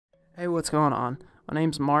Hey, what's going on? My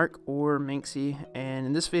name's Mark, or Minksy, and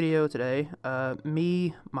in this video today,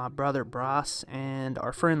 me, my brother Bryce, and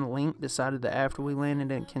our friend Link decided that after we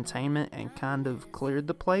landed in containment and kind of cleared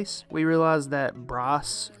the place, we realized that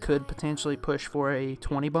Bryce could potentially push for a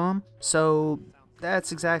 20 bomb. So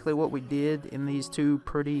that's exactly what we did in these two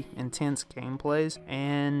pretty intense gameplays,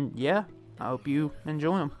 and yeah, I hope you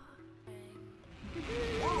enjoy them.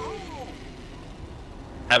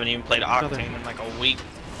 Haven't even played Octane in like a week.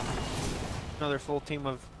 Another full team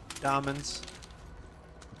of diamonds.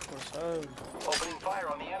 Opening fire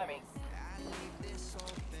on the enemy.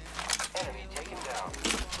 Enemy taken down.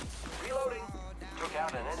 Reloading. Took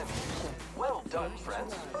out an enemy. Well done,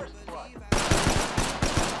 friends. First blood.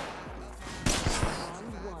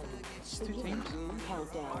 It's two teams.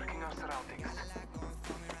 Marking our surroundings.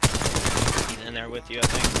 He's in there with you, I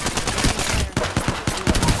think.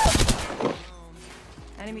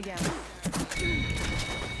 Enemy down.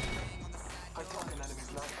 I took an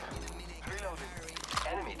enemy's life. Reloading.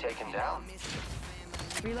 Enemy taken down.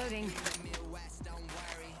 Reloading.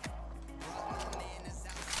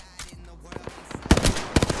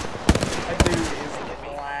 That dude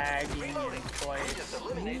is lagging in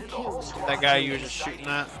place. That guy you were just shooting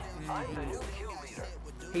at?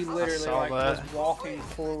 He literally saw like that. was walking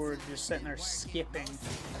forward, just sitting there skipping.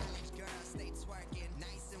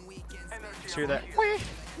 Just hear that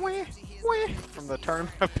wee from the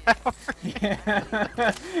tournament power.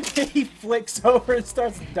 Yeah. He flicks over and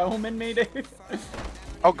starts doming me, dude.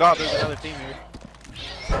 Oh god, there's another team here.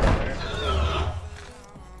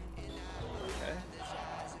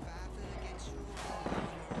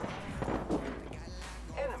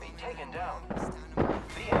 Enemy taken down.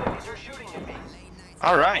 The enemies are shooting at me.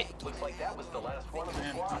 Alright. Looks like that was the last one of the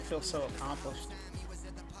Man, I squad. feel so accomplished.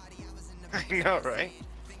 I know, right?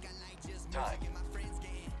 Time.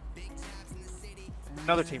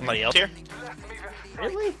 Another team. Somebody else here?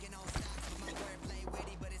 Really?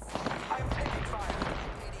 I'm taking fire.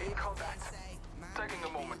 In combat. Taking a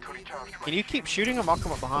moment to recharge. Can you keep shooting them? I'll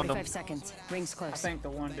come up behind them. 45 seconds. Rings I close. think the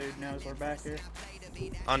one dude knows we're back here.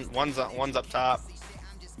 One's up top.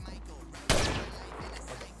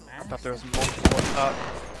 I thought there was multiple up top.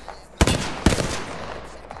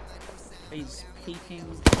 He's peeking.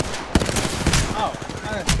 Oh,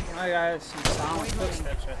 I got some silent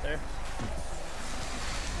footsteps right there.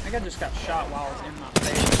 I think I just got shot while I was in my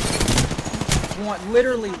face. One,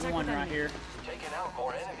 literally one right here. Taking out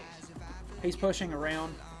more enemies. He's pushing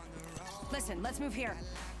around. Listen, let's move here.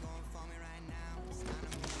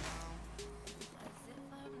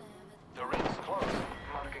 The ring's close.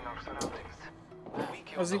 Marking our surroundings. We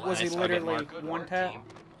killed Was he the was he last literally target. Good one work, tap?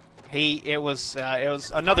 team. It was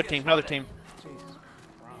another team. Jesus.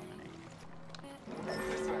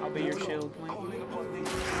 I'll be your shield, Link. Calling upon these.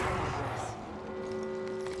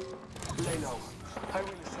 Lay low. I will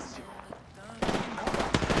assist you.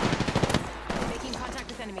 Making contact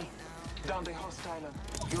with enemy. Down the hostile.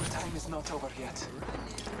 Your time is not over yet.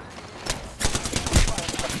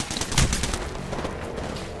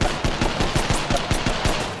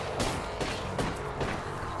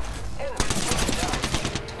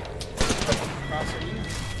 Cross, are you?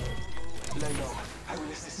 Lay low. I will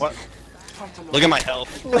assist What? you. Fight alone. Look at my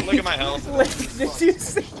health. Look at my health.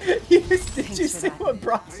 Did you see what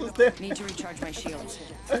Brox was doing? Need to recharge my shields.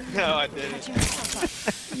 No, I didn't. Catching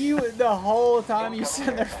myself up. You, the whole time you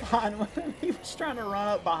sitting there fighting with him, he was trying to run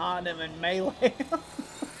up behind him and melee him.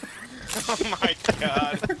 Oh my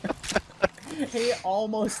god. He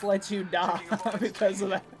almost let you die because of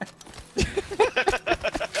that.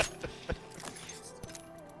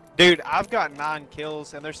 Dude, I've got 9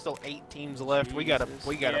 kills and there's still 8 teams left. We gotta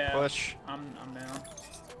Yeah, push. I'm down.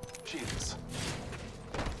 Jesus.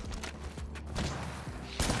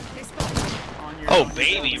 They spotted. On your Oh on your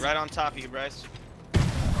baby, shields. right on top of you, Bryce.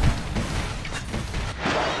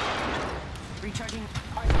 Recharging.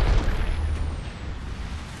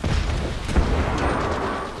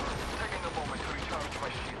 Taking a moment to recharge my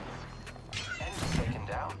shields. Enemy taken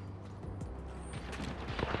down.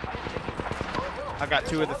 I got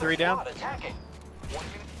 2 of the 3 down. Attacking. 1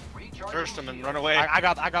 minute. Recharging Burst them and shields. run away. I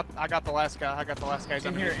got the last guy. I got the last guy. He's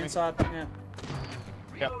in here, inside. Yeah,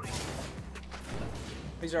 Yep.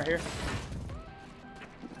 he's right here.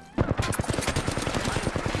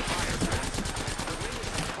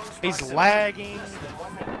 He's lagging.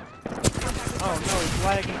 Oh no, he's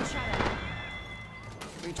lagging.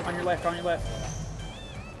 On your left, on your left.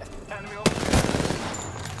 Enemy over.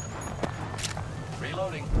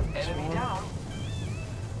 Reloading. Enemy down.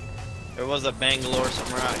 There was a Bangalore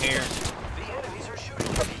somewhere out here. The enemies are shooting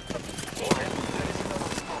at me. There is another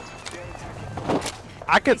spot. They're attacking.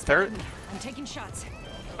 I could third. I'm taking shots.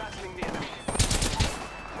 battling the enemy.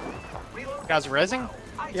 Reload. Guys rezzing?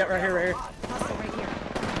 Yeah, right here, right here. Hostile right here.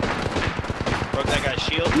 Broke that guy's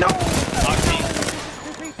shield. No! Locked me.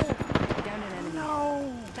 Down an enemy.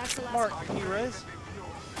 No. That's the last Mark, one. can you res?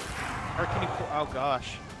 Or can you oh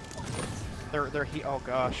gosh. They're oh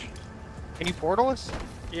gosh. Can you portal us?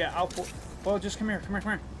 Yeah, I'll pull. Well, just come here, come here,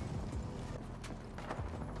 come here.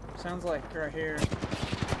 Sounds like right here.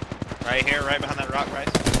 Right here, right behind that rock, right?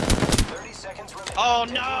 30 seconds remaining. Oh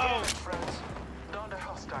Take no! damage, friends. Not a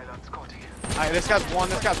hostile on Scotty. Alright, this guy's one,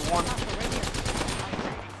 this guy's one. Hostile right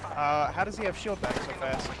here. How does he have shield back so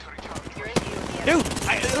fast? Dude!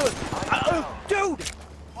 Dude!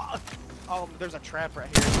 Oh, there's a trap right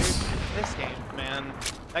here, dude. This game, man.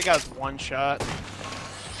 That guy's one shot.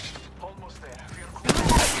 Almost there.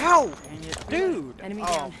 How? Dang it. Dude! Enemy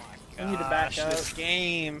Oh down. I need my to back gosh, up. this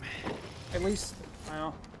game. At least,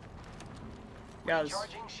 well. Guys,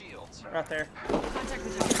 Charging shields. right there. Contact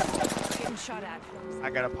with target. Getting shot at. I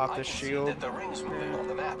gotta pop I this can see shield. that the ring's moving on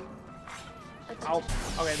the map.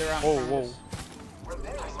 Okay, they're out. Whoa, in front of whoa. us.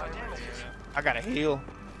 Repairing my damages. I gotta heal.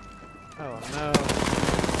 Oh no.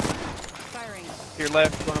 Firing. To your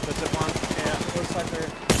left, going up the zip line. Yeah, it looks like they're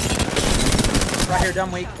right here,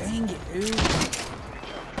 dumb weak. Dang it, dude.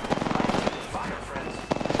 Fire, friends.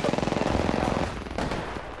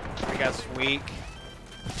 I got weak.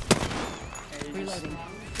 Hey, Reloading.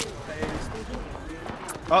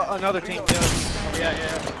 Oh, another team. Oh, yeah,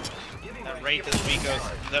 yeah. That Wraith is weak.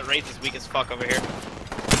 That Wraith is weak as fuck over here.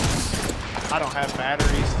 I don't have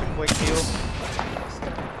batteries to quick heal.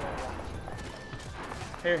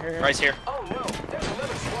 Here, here, here. Right here. Oh no, there's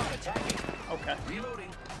another squad attacking. Okay. Reloading.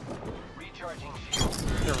 Recharging shields.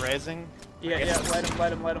 They're rezzing. Yeah, yeah, let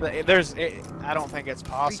him. I don't think it's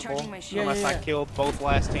possible Recharging my shield. unless I Yeah. kill both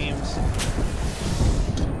last teams.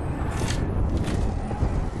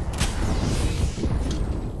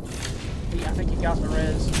 I think he got the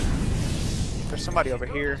res. There's somebody over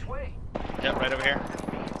here. This way. Yep, right over here.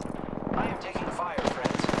 I am taking fire,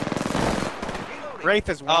 friends. Reloading. Wraith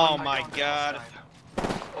is one. Oh my god.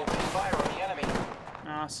 Open fire on the enemy.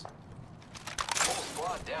 Nice. Whole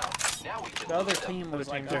squad down. Now we can The other lose them. team Other was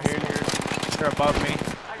like, teams are here. They're above me.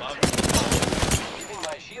 Giving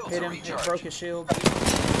my shields hit a him, it recharge. broke his shield.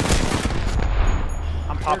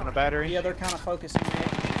 I'm popping a battery. Yeah, they're kind of focusing me.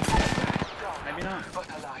 Maybe not. But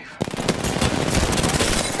alive.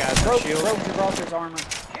 Guys, Broke shield. Gibraltar's armor.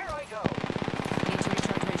 Here I go. Need to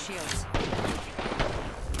recharge my shields.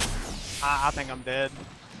 I think I'm dead.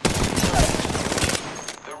 The ring is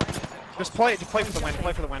in close. Just play for the win.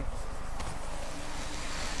 Play for the win.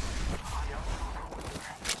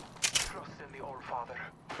 Trust in the Old Father.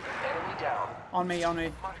 Enemy down. On me, on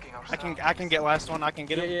me. Marking our I can get last one. I can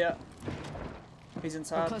get Yeah, him. yeah. He's We're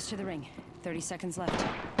inside. close to the ring. 30 seconds left.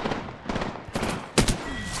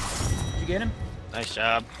 Did you get him? Nice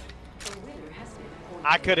job.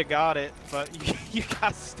 I could have got it, but you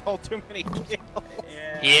guys stole too many kills.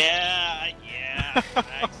 Yeah. Yeah. I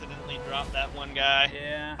accidentally dropped that one guy.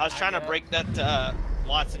 Yeah. I was trying to break that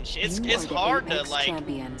Watson shit. It's hard to like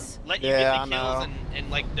Champions. let you Yeah, get the I kills know. and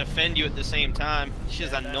like defend you at the same time. It's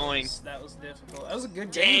just annoying. That was difficult. That was a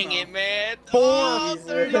good Dang game. it, man. Oh,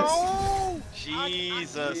 No!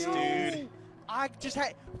 Jesus, dude. I just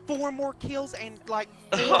had 4 more kills and like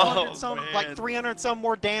Oh, 400 man. like 300 some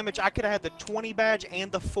more damage. I could have had the 20 badge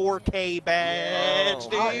and the 4K badge, Oh,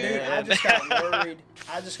 dude. Oh, dude, I just got worried.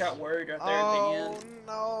 I just got worried right there at the end.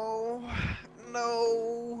 no,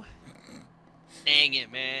 no. Dang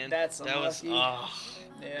it, man. That's that was unlucky.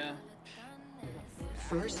 Yeah.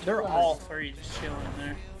 They're all three just chilling in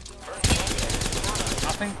there.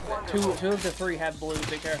 I think two of the three have blue.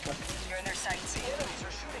 Be careful. You're in their sights. The enemies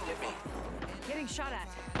are shooting at me. Getting shot at.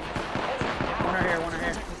 One right here, one right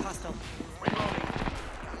here. Contact with hostile.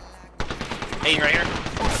 Hey, right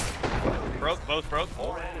here. Broke, both broke.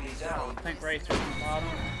 More enemies down. I think Wraith is on the bottom.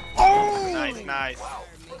 Oh! Nice, nice. Wow,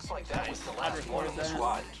 looks like that was the I'd last one of the record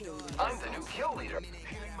squad. I'm the new kill leader.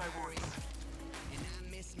 Hearing my voice.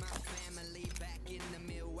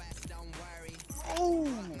 Oh.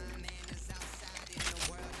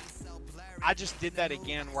 I just did that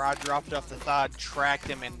again where I dropped off the thigh, tracked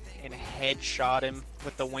him, and headshot him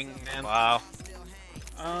with the wingman. Wow.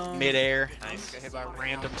 Midair. Nice. Got hit by a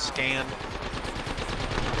random scan.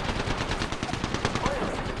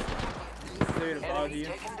 Dude above Enemy you.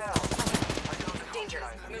 taken down. Danger.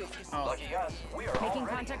 Move. Oh, Lucky us, we are Making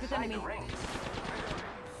already contact with inside enemy. the ring.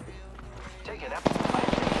 Take it out. I'm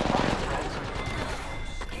taking fire, friends.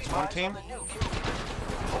 Keep One eyes team. on the new kill leader.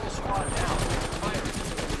 Whole squad down.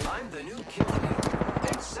 I'm the new kill leader.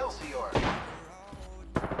 Excelsior.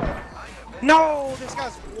 No, this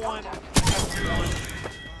guy's one.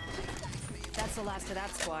 the last of that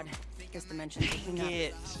squad. This dimension's picking up.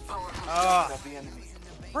 Get.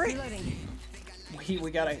 Reloading.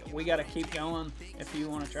 We gotta keep going if you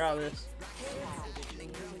want to try this.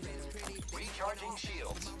 Recharging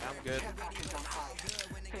shields. I'm good.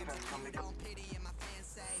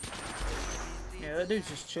 Yeah, that dude's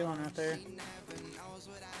just chilling right there.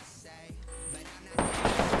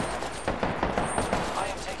 I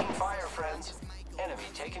am taking fire, friends. Enemy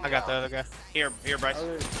taken I got the down. other guy. Here, Bryce.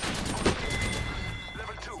 Other,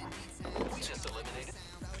 Level 2. We just eliminated.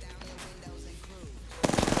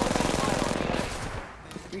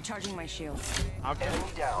 Recharging my shields. Okay.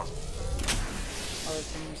 Enemy down. other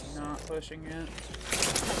team's not pushing yet.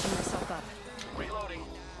 Touching myself up. Reloading.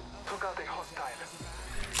 Took out a hostile.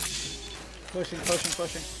 Pushing.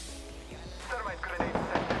 Thermite grenade set.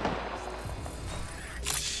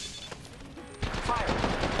 Fire.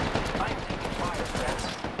 I'm taking fire, friends.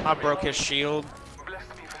 I broke his shield. Bless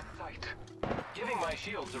me with sight. Giving my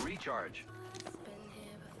shields a recharge.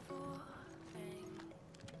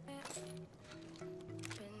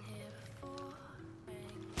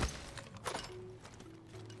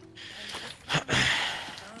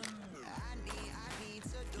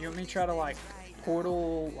 You want me to try to like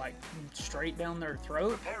portal like straight down their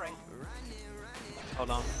throat? Repairing. Hold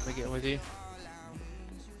on, let me get with you.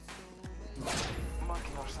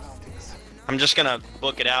 Marking our surroundings. I'm just gonna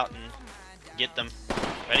book it out and get them.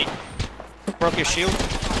 Ready? Broke his shield.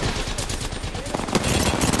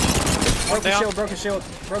 Broke his down. shield, broke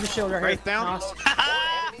his shield right Right here. down. Nice.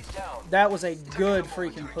 Enemies down. That was a good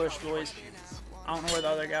freaking push, boys. I don't know where the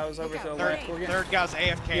other guy was over to the left. We're getting... Third guy's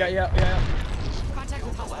AFK. Yeah. Contact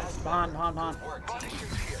with hostiles. Behind. Work team.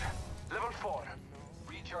 Level 4.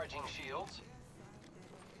 Recharging shields.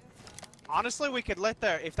 Honestly, we could let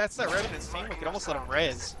their, if that's their Revenant's team, we could almost let them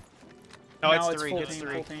res. No, No, it's it's three. full It's team,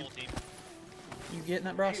 three. full team. You getting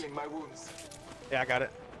that, bros? Healing my wounds. Yeah, I got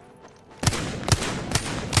it.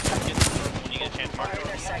 You get a chance, Mark.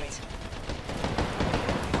 Their sight.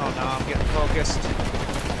 Oh no, I'm getting focused.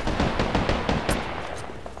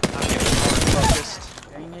 I'm getting hard focused.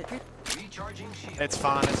 Dang it. Recharging shields. It's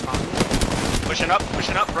fine, it's fine. Pushing up,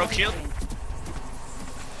 broke shield.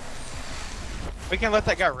 We can let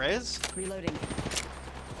that guy res? Reloading.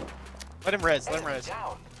 Let him res, Enemy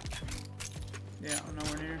down. Yeah, I'm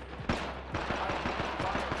nowhere near.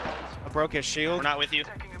 I broke his shield. We're not with you.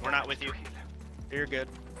 We're not with you. You're good.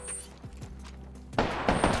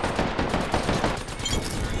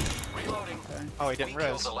 Reloading. Okay. Oh, he didn't We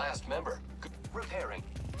killed res. the last member. Repairing.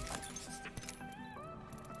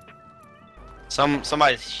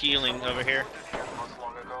 Somebody's healing over here. Not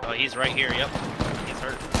long ago. Oh, he's right here, yep. He's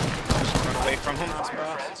hurt. Just run away from him.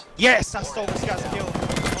 Fire, friends. Yes, I stole this guy's kill.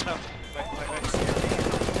 Oh no. Wait.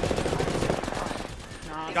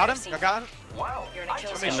 Nah, Got him? I got him? Wow. You're in a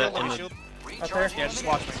kill Let me zone. shield, let me shield. Recharging Yeah, just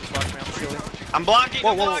watch me, I'm shielding. Recharging. I'm blocking,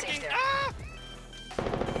 Whoa, I'm whoa. blocking! Ah!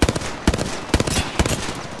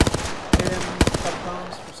 hit him a couple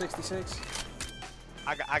times for 66.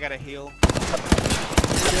 I gotta heal.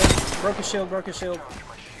 Broke his shield. Alright.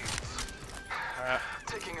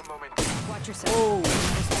 Taking a moment. Watch yourself. Oh,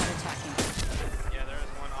 There's one attacking. Yeah, there is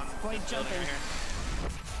one on Void this building jumping. right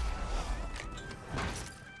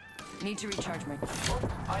here. Need to recharge my.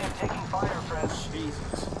 I am taking fire, friends.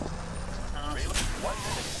 Jesus. 1 minute.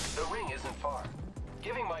 The ring isn't far.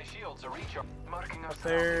 Giving my shields a recharge. Marking us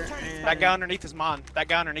There and That guy underneath is mine. That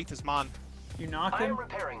guy underneath is mine. you knock I am him.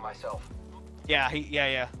 repairing myself. Yeah,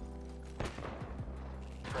 yeah.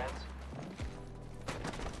 Friends.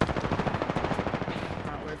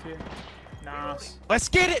 Not with you. Nice. Let's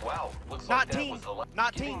get it! Wow. Looks Not like that team. was the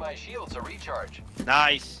Not Giving team. my shields a recharge.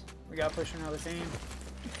 Nice. We gotta push another team.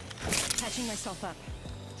 Patching myself up.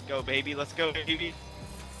 Let's go, baby. Let's go, baby.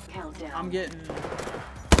 Countdown. I'm getting.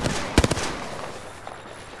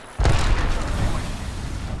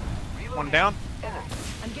 One down. Enemy.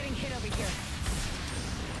 I'm getting hit over here.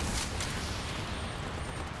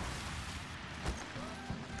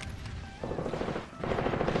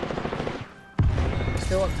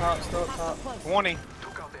 Still up top. Hostile close. 20.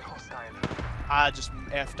 Took out a hostile. I just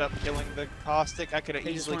effed up killing the caustic. I could have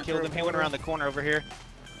He just easily went killed through him. a He went portal? around the corner over here.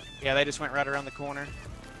 Yeah, they just went right around the corner.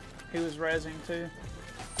 He was rezzing too.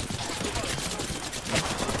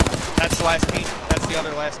 That's the last team. That's the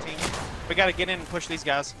other last team. We gotta get in and push these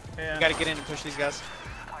guys. Yeah. We gotta get in and push these guys.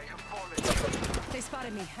 I have fallen. They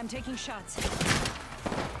spotted me. I'm taking shots. The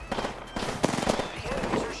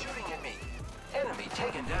enemies are shooting at me. Enemy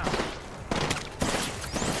taken down.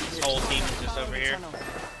 This whole team is just Follow over the here. tunnel.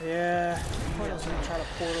 Yeah. Portal's gonna try to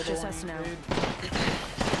portal Just the us lane, now. dude.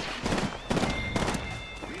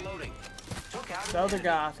 Reloading. Took out The other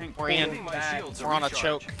guy, I think, We're in. portaled back. We're on a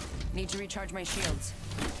choke. Need to recharge my shields.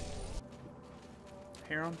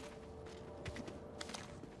 Hear him?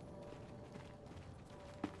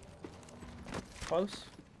 Close.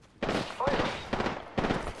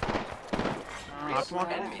 Knocked one.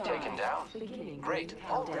 Enemy taken down. Great.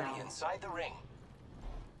 Already inside the ring.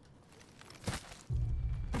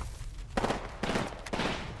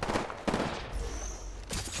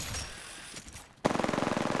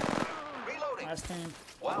 Reloading. Last team.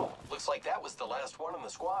 Wow, looks like that was the last one in the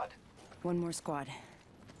squad. One more squad.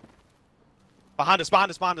 Behind us,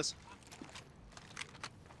 behind us, behind us.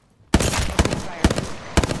 Opening fire.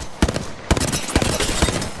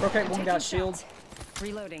 Rotate one Taking guy's shield. shots.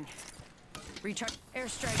 Reloading. Recharge.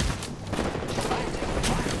 Airstrike.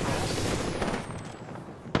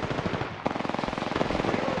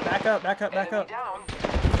 Back up, back up, back Enemy up. down.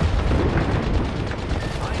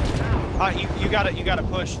 You gotta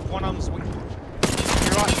push. One of them's weak.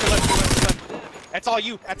 You're on your left, your left, your left. That's all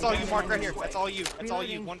you. That's all you, Mark, right here. That's all you. That's all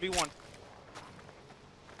you. 1v1.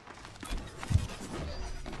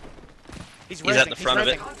 He's He's at the front of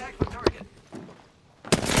it. Contact with target.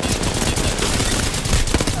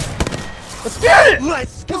 Let's get it!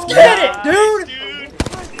 Let's go. Let's get it, dude!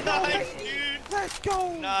 Nice, dude. Let's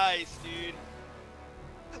go. Nice, dude.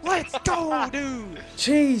 Let's go, dude.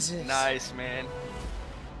 Jesus. Nice, man.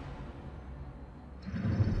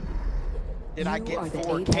 Did I get You are the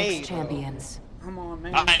 4K? Apex champions. Come on,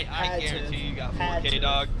 man. I Had to. guarantee you got Had 4K, to.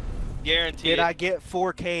 dog. Guarantee Did it. I get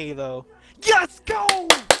 4K though? Let's go.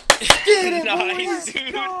 Get it, Nice, boys!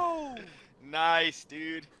 dude. Go. Nice,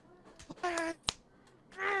 dude.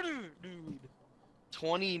 Dude.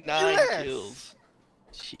 29 Yes. kills.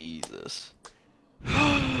 Jesus.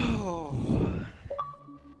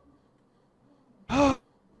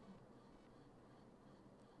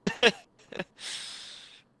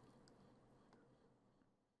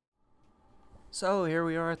 So here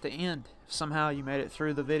we are at the end. If somehow you made it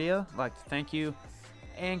through the video, I'd like to thank you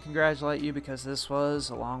and congratulate you because this was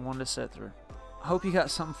a long one to sit through. I hope you got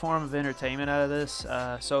some form of entertainment out of this,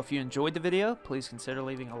 so if you enjoyed the video, please consider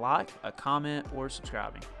leaving a like, a comment, or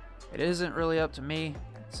subscribing. It isn't really up to me,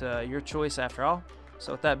 it's your choice after all.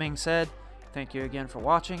 So with that being said, thank you again for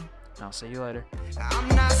watching, and I'll see you later. I'm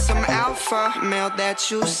not some alpha male that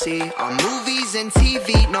you see on movies and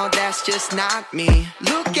TV. No, that's just not me.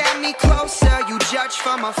 Look at me closer, you judge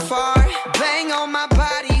from afar. Bang on my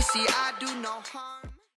body, see I do no harm.